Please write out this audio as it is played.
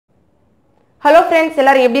Hello friends,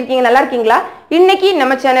 எல்லாரும் எப்படி இருக்கீங்க? நல்லா இருக்கீங்களா? இன்னைக்கு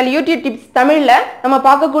நம்ம சேனல் YouTube Tips தமிழ்ல நம்ம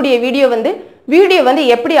பார்க்கக்கூடிய வீடியோ வந்து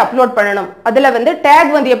எப்படி அப்லோட் பண்ணணும், அதுல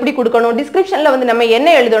டாக் எப்படி கொடுக்கணும், டிஸ்கிரிப்ஷன்ல நம்ம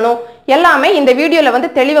என்ன எழுதணும் எல்லாமே இந்த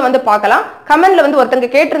வீடியோல தெளிவா பார்க்கலாம். கமெண்ட்ல ஒருத்தங்க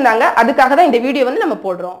கேட்டிருந்தாங்க, அதுக்காக தான் இந்த வீடியோ நம்ம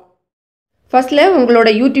போடுறோம். ஃபர்ஸ்ட்ல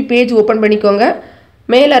உங்களோட YouTube பேஜ் ஓபன் பண்ணிக்கோங்க.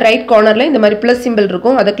 மேலே ரைட் கார்னர்ல இந்த மாதிரி ப்ளஸ் சிம்பிள்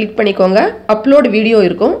இருக்கும், அதை கிளிக் பண்ணிக்கோங்க. அப்லோட் வீடியோ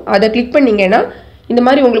இருக்கும், அதை கிளிக் பண்ணீங்கன்னா இந்த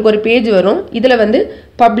மாதிரி உங்களுக்கு ஒரு பேஜ் வரும். இதில்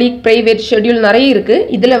பப்ளிக், ப்ரைவேட், ஷெட்யூல் நிறைய இருக்குது.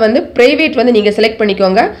 இதில் ப்ரைவேட் நீங்கள் செலக்ட்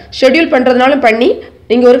பண்ணிக்கோங்க. ஷெட்யூல் பண்ணுறதுனாலும் பண்ணி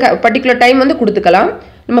நீங்கள் ஒரு பர்டிகுலர் டைம் கொடுத்துக்கலாம்.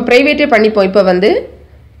 நம்ம ப்ரைவேட்டே பண்ணிப்போம். இப்போ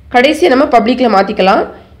கடைசியாக நம்ம பப்ளிக்கில் மாற்றிக்கலாம்.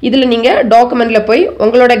 இதில் நீங்கள் டாக்குமெண்ட்டில் போய்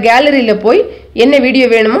உங்களோட கேலரியில் போய் என்ன வீடியோ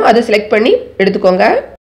வேணுமோ அதை செலக்ட் பண்ணி எடுத்துக்கோங்க.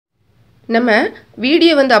 நம்ம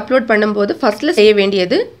வீடியோ அப்லோட் பண்ணும்போது ஃபஸ்ட்டில் செய்ய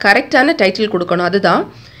வேண்டியது கரெக்டான டைட்டில் கொடுக்கணும். அதுதான்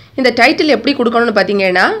இந்த டைட்டில் எப்படி கொடுக்கணும்னு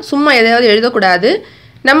பார்த்தீங்கன்னா, சும்மா எதாவது எழுதக்கூடாது.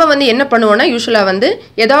 நம்ம என்ன பண்ணுவோம்னா, யூஸ்வலாக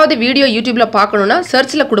ஏதாவது வீடியோ யூடியூப்பில் பார்க்கணுன்னா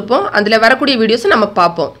சர்ச்சில் கொடுப்போம், அதில் வரக்கூடிய வீடியோஸை நம்ம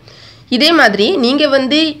பார்ப்போம். இதே மாதிரி நீங்கள்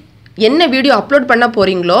என்ன வீடியோ அப்லோட் பண்ண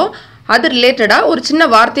போகிறீங்களோ அது ரிலேட்டடாக ஒரு சின்ன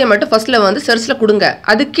வார்த்தையை மட்டும் ஃபஸ்ட்டில் சர்ச்சில் கொடுங்க.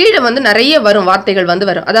 அது கீழே நிறைய வரும், வார்த்தைகள்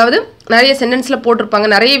வரும். அதாவது நிறைய சென்டென்ஸில் போட்டிருப்பாங்க.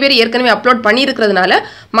 நிறைய பேர் ஏற்கனவே அப்லோட் பண்ணியிருக்கிறதுனால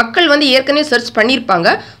மக்கள் ஏற்கனவே சர்ச்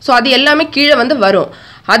பண்ணியிருப்பாங்க. ஸோ அது எல்லாமே கீழே வரும்.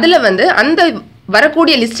 அதில் அந்த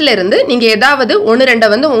வரக்கூடிய லிஸ்ட்டில் இருந்து நீங்கள் ஏதாவது ஒன்று ரெண்டை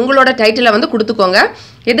உங்களோட டைட்டிலை கொடுத்துக்கோங்க.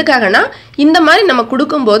 எதுக்காகனா, இந்த மாதிரி நம்ம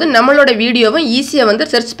கொடுக்கும்போது நம்மளோட வீடியோவை ஈஸியாக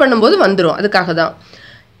சர்ச் பண்ணும்போது வந்துடும். அதுக்காக தான்.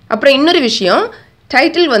 அப்புறம் இன்னொரு விஷயம்,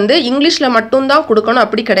 டைட்டில் இங்கிலீஷில் மட்டும்தான் கொடுக்கணும்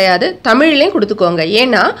அப்படி கிடையாது, தமிழ்லேயும் கொடுத்துக்கோங்க.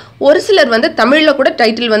 ஏன்னா ஒரு சிலர் தமிழில் கூட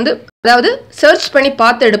டைட்டில் அதாவது சர்ச் பண்ணி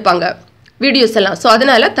பார்த்து எடுப்பாங்க வீடியோஸ் எல்லாம். ஸோ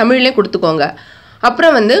அதனால் தமிழ்லேயும் கொடுத்துக்கோங்க.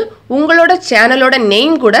 அப்புறம் உங்களோட சேனலோட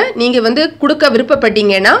நேம் கூட நீங்கள் கொடுக்க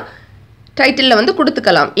விருப்பப்பட்டீங்கன்னா டைட்டிலில்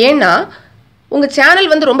கொடுத்துக்கலாம். ஏன்னா உங்கள் சேனல்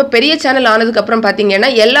ரொம்ப பெரிய சேனல் ஆனதுக்கப்புறம் பார்த்தீங்கன்னா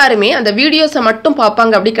எல்லாருமே அந்த வீடியோஸை மட்டும்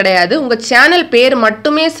பார்ப்பாங்க அப்படி கிடையாது. உங்கள் சேனல் பேர்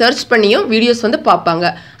மட்டுமே சர்ச் பண்ணியும் வீடியோஸ்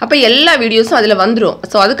பார்ப்பாங்க. அப்போ எல்லா வீடியோஸும் அதில் வந்துடும்.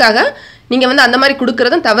 ஸோ அதுக்காக நீங்கள் அந்த மாதிரி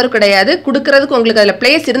கொடுக்குறதும் தவறு கிடையாது. கொடுக்குறதுக்கு உங்களுக்கு அதில்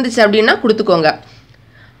பிளேஸ் இருந்துச்சு அப்படின்னா கொடுத்துக்கோங்க.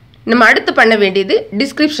 நம்ம அடுத்து பண்ண வேண்டியது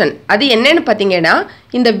டிஸ்கிரிப்ஷன். அது என்னன்னு பார்த்தீங்கன்னா,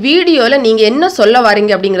 இந்த வீடியோவில் நீங்கள் என்ன சொல்ல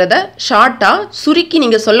வரீங்க அப்படிங்கிறத ஷார்ட்டாக சுருக்கி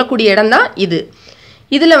நீங்கள் சொல்லக்கூடிய இடம் தான் இது.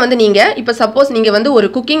 இதில் நீங்கள் இப்போ சப்போஸ் நீங்கள் ஒரு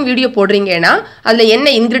குக்கிங் வீடியோ போடுறீங்கன்னா அதில் என்ன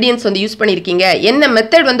இன்க்ரீடியன்ட்ஸ் யூஸ் பண்ணியிருக்கீங்க, என்ன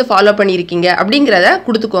மெத்தட் ஃபாலோ பண்ணியிருக்கீங்க அப்படிங்கிறத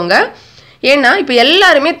கொடுத்துக்கோங்க. ஏன்னா இப்போ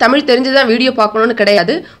எல்லாருமே தமிழ் தெரிஞ்சு தான் வீடியோ பார்க்கணுன்னு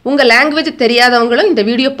கிடையாது. உங்கள் லாங்குவேஜ் தெரியாதவங்களும் இந்த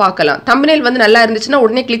வீடியோ பார்க்கலாம். தம்பனேல் நல்லா இருந்துச்சுன்னா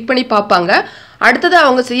உடனே கிளிக் பண்ணி பார்ப்பாங்க. அடுத்தது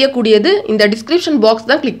அவங்க செய்யக்கூடியது இந்த டிஸ்கிரிப்ஷன்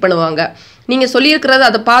பாக்ஸ் தான் கிளிக் பண்ணுவாங்க. நீங்கள் சொல்லியிருக்கிறத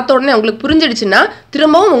அதை பார்த்த உடனே அவங்களுக்கு புரிஞ்சிடுச்சுன்னா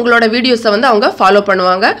திரும்பவும் உங்களோட வீடியோஸை அவங்க ஃபாலோ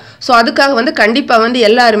பண்ணுவாங்க. ஸோ அதுக்காக கண்டிப்பாக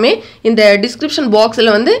எல்லாருமே இந்த டிஸ்கிரிப்ஷன்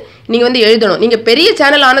பாக்ஸில் நீங்கள் எழுதணும். நீங்கள் பெரிய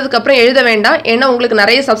சேனல் ஆனதுக்கப்புறம் எழுத வேண்டாம், ஏன்னா உங்களுக்கு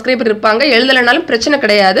நிறைய சப்ஸ்கிரைபர் இருப்பாங்க. எழுதலைனாலும் பிரச்சனை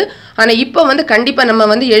கிடையாது. ஆனால் இப்போ கண்டிப்பாக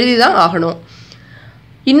நம்ம எழுதி தான் ஆகணும்.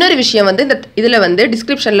 இன்னொரு விஷயம் இந்த இதில்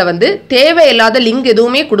டிஸ்கிரிப்ஷனில் தேவையில்லாத லிங்க்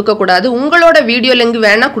எதுவுமே கொடுக்கக்கூடாது. உங்களோட வீடியோ லிங்க்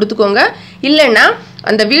வேணால் கொடுத்துக்கோங்க. இல்லைன்னா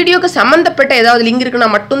அந்த வீடியோக்கு சம்மந்தப்பட்ட ஏதாவது லிங்க் இருக்குன்னா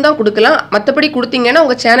மட்டும்தான் கொடுக்கலாம். மற்றபடி கொடுத்தீங்கன்னா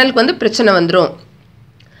உங்கள் சேனலுக்கு பிரச்சனை வந்துடும்.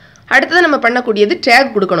 அடுத்தது நம்ம பண்ணக்கூடியது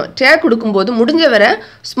டேக் கொடுக்கணும். டேக் கொடுக்கும்போது முடிஞ்ச வரை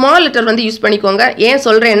ஸ்மால் லெட்டர் யூஸ் பண்ணிக்கோங்க. ஏன்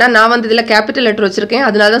சொல்கிறேன்னா, நான் இதில் கேபிட்டல் லெட்டர் வச்சுருக்கேன்,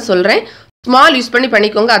 அதனால தான் சொல்கிறேன். ஸ்மால் யூஸ்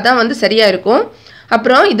பண்ணிக்கோங்க, அதான் சரியாக இருக்கும்.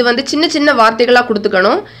 அப்புறம் இது சின்ன சின்ன வார்த்தைகளாக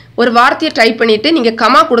கொடுத்துக்கணும். ஒரு வார்த்தையை டைப் பண்ணிவிட்டு நீங்கள்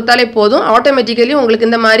கமா கொடுத்தாலே போதும், ஆட்டோமேட்டிக்கலி உங்களுக்கு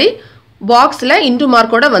இந்த மாதிரி பாக்ஸில் இன்டு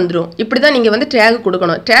மார்க்கோட வந்துடும். இப்படி தான் நீங்கள் டேக்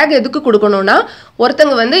கொடுக்கணும். டேக் எதுக்கு கொடுக்கணும்னா,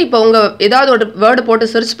 ஒருத்தங்க இப்போ உங்கள் ஏதாவது ஒரு வேர்டு போட்டு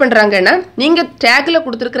சர்ச் பண்ணுறாங்கன்னா நீங்கள் டேக்கில்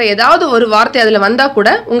கொடுத்துருக்கிற ஏதாவது ஒரு வார்த்தை அதில் வந்தால் கூட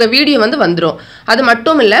உங்கள் வீடியோ வந்துடும். அது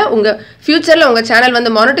மட்டும் இல்லை, உங்கள் ஃப்யூச்சரில் உங்கள் சேனல்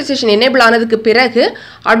மானிட்டைசேஷன் எனேபிள் ஆனதுக்கு பிறகு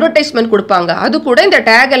அட்வர்டைஸ்மெண்ட் கொடுப்பாங்க. அது கூட இந்த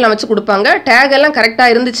டேக் எல்லாம் வச்சு கொடுப்பாங்க. டேக் எல்லாம்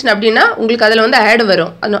கரெக்டாக இருந்துச்சுன்னு அப்படின்னா உங்களுக்கு அதில் ஆட்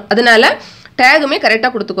வரும். அதனால டேகுமே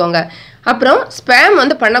கரெக்டாக கொடுத்துக்கோங்க. அப்புறம் ஸ்பேம்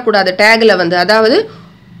பண்ணக்கூடாது டேகில். அதாவது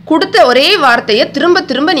கொடுத்த ஒரே வார்த்தையை திரும்ப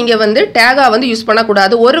திரும்ப நீங்கள் டேகாக யூஸ்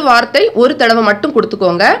பண்ணக்கூடாது. ஒரு வார்த்தை ஒரு தடவை மட்டும்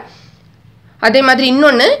கொடுத்துக்கோங்க. அதே மாதிரி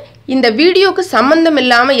இன்னொன்று, இந்த வீடியோக்கு சம்மந்தம்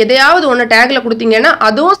இல்லாமல் எதையாவது ஒன்று டேகில் கொடுத்தீங்கன்னா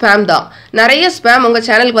அதுவும் ஸ்பேம் தான். நிறைய ஸ்பேம் உங்கள்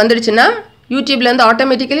சேனலுக்கு வந்துடுச்சுன்னா யூடியூப்லேருந்து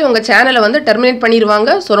ஆட்டோமேட்டிக்கலி உங்கள் சேனலை டெர்மினேட்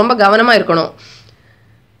பண்ணிடுவாங்க. ஸோ ரொம்ப கவனமாக இருக்கணும்.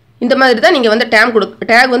 இந்த மாதிரி தான் நீங்கள்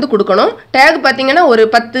டேக் கொடுக்கணும். டேக் பார்த்தீங்கன்னா ஒரு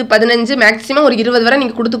 10, 15, மேக்ஸிமம் ஒரு 20 வரை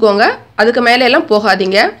நீங்கள் கொடுத்துக்கோங்க. அதுக்கு மேலே எல்லாம்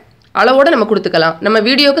போகாதீங்க. அளவோடு நம்ம கொடுத்துக்கலாம். நம்ம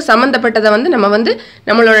வீடியோவுக்கு சம்மந்தப்பட்டதை நம்ம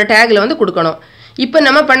நம்மளோட டேகில் கொடுக்கணும். இப்போ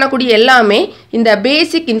நம்ம பண்ணக்கூடிய எல்லாமே இந்த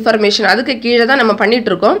பேசிக் இன்ஃபர்மேஷன், அதுக்கு கீழே தான் நம்ம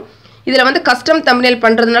பண்ணிகிட்ருக்கோம். இதில் கஸ்டம் தம்ப்நெயில்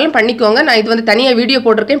பண்ணுறதுனாலும் பண்ணிக்கோங்க. நான் இது தனியாக வீடியோ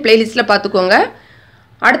போட்டிருக்கேன், பிளேலிஸ்ட்டில் பார்த்துக்கோங்க.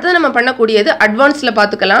 அடுத்தது நம்ம பண்ணக்கூடியது அட்வான்ஸில்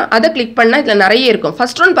பார்த்துக்கலாம். அதை கிளிக் பண்ணால் இதில் நிறைய இருக்கும்.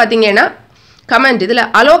 ஃபர்ஸ்ட் ஒன் பார்த்தீங்கன்னா கமெண்ட் இதில்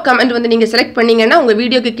அலோ கமெண்ட் வந்து நீங்கள் செலக்ட் பண்ணீங்கன்னா உங்கள்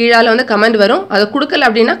வீடியோக்கு கீழால் வந்து கமெண்ட் வரும். அதை கொடுக்கல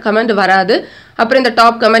அப்படின்னா கமெண்ட் வராது. அப்புறம் இந்த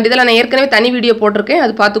டாப் கமெண்ட் இதெல்லாம் நான் ஏற்கனவே தனி வீடியோ போட்டிருக்கேன்,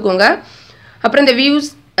 அது பார்த்துக்கோங்க. அப்புறம் இந்த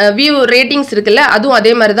வியூ ரேட்டிங்ஸ் இருக்குல்ல, அதுவும்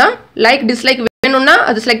அதே மாதிரி தான். லைக் டிஸ்லைக் வேணும்னா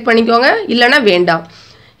அது செலக்ட் பண்ணிக்கோங்க, இல்லைனா வேண்டாம்.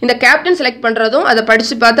 இந்த கேப்டன் செலக்ட் பண்ணுறதும் அதை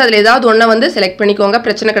படித்து பார்த்து அதில் ஏதாவது ஒன்றை வந்து செலக்ட் பண்ணிக்கோங்க,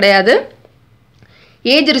 பிரச்சனை கிடையாது.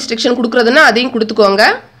 ஏஜ் ரெஸ்ட்ரிக்ஷன் கொடுக்குறதுன்னா அதையும் கொடுத்துக்கோங்க.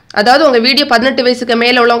 அதாவது உங்கள் வீடியோ 18 வயசுக்கு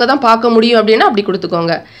மேலே உள்ளவங்க தான் பார்க்க முடியும் அப்படின்னா அப்படி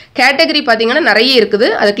கொடுத்துக்கோங்க. கேட்டகரி பார்த்தீங்கன்னா நிறைய இருக்குது,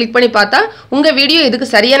 அதை கிளிக் பண்ணி பார்த்தா உங்கள் வீடியோ எதுக்கு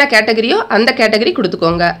சரியான கேட்டகரியோ அந்த கேட்டகரி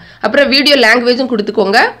கொடுத்துக்கோங்க. அப்புறம் வீடியோ லாங்குவேஜும்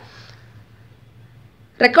கொடுத்துக்கோங்க.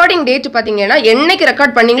 ரெக்கார்டிங் டேட் பார்த்தீங்கன்னா என்னைக்கு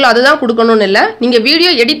ரெக்கார்ட் பண்ணீங்களோ அதுதான் கொடுக்கணும்னு இல்லை, நீங்கள் வீடியோ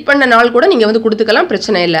எடிட் பண்ண நாள் கூட நீங்கள் வந்து கொடுத்துக்கலாம்,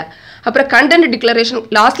 பிரச்சனை இல்லை. அப்புறம் கண்டென்ட் டிக்ளரேஷன்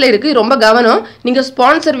லாஸ்ட்டில் இருக்குது, ரொம்ப கவனம். நீங்கள்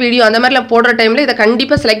ஸ்பான்சர் வீடியோ அந்த மாதிரிலாம் போடுற டைமில் இதை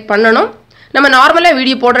கண்டிப்பாக செலக்ட் பண்ணணும். நம்ம நார்மலாக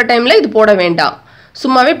வீடியோ போடுற டைமில் இது போட வேண்டாம்,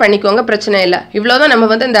 சும்மாவே பண்ணிக்கோங்க, பிரச்சனை இல்லை. இவ்வளோதான் நம்ம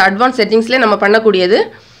வந்து இந்த அட்வான்ஸ் செட்டிங்ஸ்லேயே நம்ம பண்ணக்கூடியது.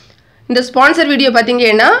 இந்த ஸ்பான்சர் வீடியோ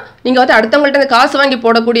பார்த்தீங்கன்னா நீங்கள் வந்து அடுத்தவங்கள்ட்ட இந்த காசு வாங்கி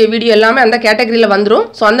போடக்கூடிய வீடியோ எல்லாமே அந்த கேட்டகரியில் வந்துடும்.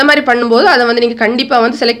 ஸோ அந்த மாதிரி பண்ணும்போது அதை வந்து நீங்கள் கண்டிப்பாக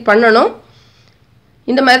வந்து செலக்ட் பண்ணணும்.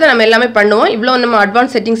 இந்த மாதிரி தான் நம்ம எல்லாமே பண்ணுவோம். இவ்வளோ நம்ம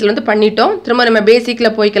அட்வான்ஸ் செட்டிங்ஸில் வந்து பண்ணிட்டோம். திரும்ப நம்ம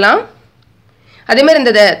பேசிக்கில் போய்க்கலாம். அதேமாதிரி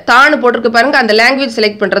இந்த தானு போட்டிருக்கு பாருங்கள், அந்த லாங்குவேஜ்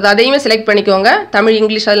செலக்ட் பண்ணுறது அதையுமே செலக்ட் பண்ணிக்கோங்க. தமிழ்,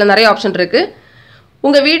 இங்கிலீஷ், அதில் நிறைய ஆப்ஷன் இருக்குது.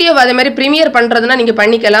 உங்கள் வீடியோவை அதே மாதிரி ப்ரீமியர் பண்ணுறதுனா நீங்கள்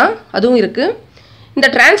பண்ணிக்கலாம், அதுவும் இருக்குது. இந்த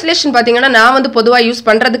டிரான்ஸ்லேஷன் பார்த்தீங்கன்னா நான் வந்து பொதுவாக யூஸ்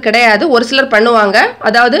பண்ணுறது கிடையாது, ஒரு சிலர் பண்ணுவாங்க.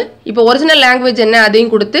 அதாவது இப்போ ஒரிஜினல் லாங்குவேஜ் என்ன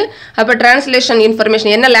அதையும் கொடுத்து அப்போ டிரான்ஸ்லேஷன்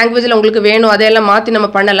இன்ஃபர்மேஷன் என்ன லாங்குவேஜில் உங்களுக்கு வேணும் அதையெல்லாம் மாற்றி நம்ம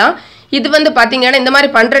பண்ணலாம். இது வந்து பார்த்தீங்கன்னா இந்த மாதிரி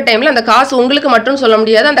பண்ணுற டைமில் அந்த காசு உங்களுக்கு மட்டும் சொல்ல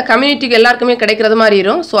முடியாது, அந்த கம்யூனிட்டிக்கு எல்லாருக்குமே கிடைக்கிறது மாதிரி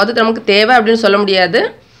இருக்கும். ஸோ அது நமக்கு தேவை அப்படின்னு சொல்ல முடியாது.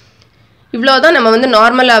 இவ்வளோதான் நம்ம வந்து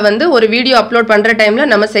நார்மலாக வந்து ஒரு வீடியோ அப்லோட் பண்ணுற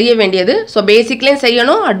டைமில் நம்ம செய்ய வேண்டியது. ஸோ பேசிக்லேயும்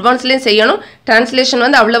செய்யணும், அட்வான்ஸ்லேயும் செய்யணும். டிரான்ஸ்லேஷன்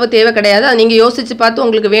வந்து அவ்வளவு தேவை கிடையாது, அது நீங்கள் யோசித்து பார்த்து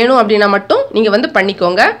உங்களுக்கு வேணும் அப்படின்னா மட்டும் நீங்கள் வந்து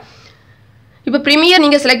பண்ணிக்கோங்க. இப்போ ப்ரீமியர்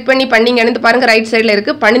நீங்கள் செலக்ட் பண்ணீங்கன்னு பாருங்கள், ரைட் சைடில்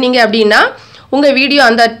இருக்குது. பண்ணினீங்க அப்படின்னா உங்கள் வீடியோ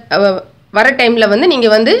அந்த வர டைமில் வந்து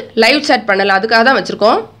நீங்கள் வந்து லைவ் சேட் பண்ணலாம், அதுக்காக தான்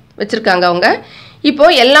வச்சுருக்காங்க அவங்க.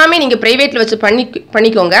 இப்போது எல்லாமே நீங்கள் ப்ரைவேட்டில் வச்சு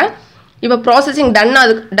பண்ணிக்கோங்க. இப்போ ப்ராசஸிங்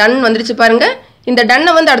டன் வந்துருச்சு பாருங்கள். இந்த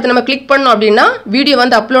டன்னை வந்து அடுத்து நம்ம கிளிக் பண்ணோம் அப்படின்னா வீடியோ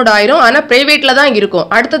வந்து அப்லோட் ஆயிரும். ஆனால் ப்ரைவேட்டில் தான் இருக்கும்.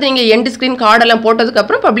 அடுத்தது நீங்கள் எண்ட் ஸ்க்ரீன் கார்டெல்லாம்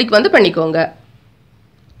போட்டதுக்கப்புறம் பப்ளிக் வந்து பண்ணிக்கோங்க.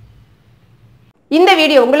 இந்த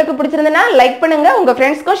வீடியோ உங்களுக்கு பிடிச்சிருந்தனா லைக் பண்ணுங்க, உங்க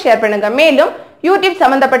ஃப்ரெண்ட்ஸ்க்கும் ஷேர் பண்ணுங்க. மேலும் யூடியூப்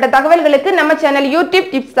சம்பந்தப்பட்ட தகவல்களுக்கு நம்ம சேனல்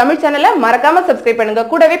யூடியூப் டிப்ஸ் தமிழ் சேனலை மறக்காம சப்ஸ்கிரைப் பண்ணுங்க.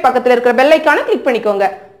 கூடவே பக்கத்தில் இருக்கிற பெல் ஐக்கானை கிளிக் பண்ணிக்கோங்க.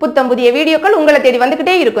 புத்தம் புதிய வீடியோக்கள் உங்களை தேடி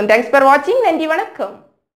வந்துகிட்டே இருக்கும். தேங்க்ஸ் ஃபார் வாட்சிங். நன்றி, வணக்கம்.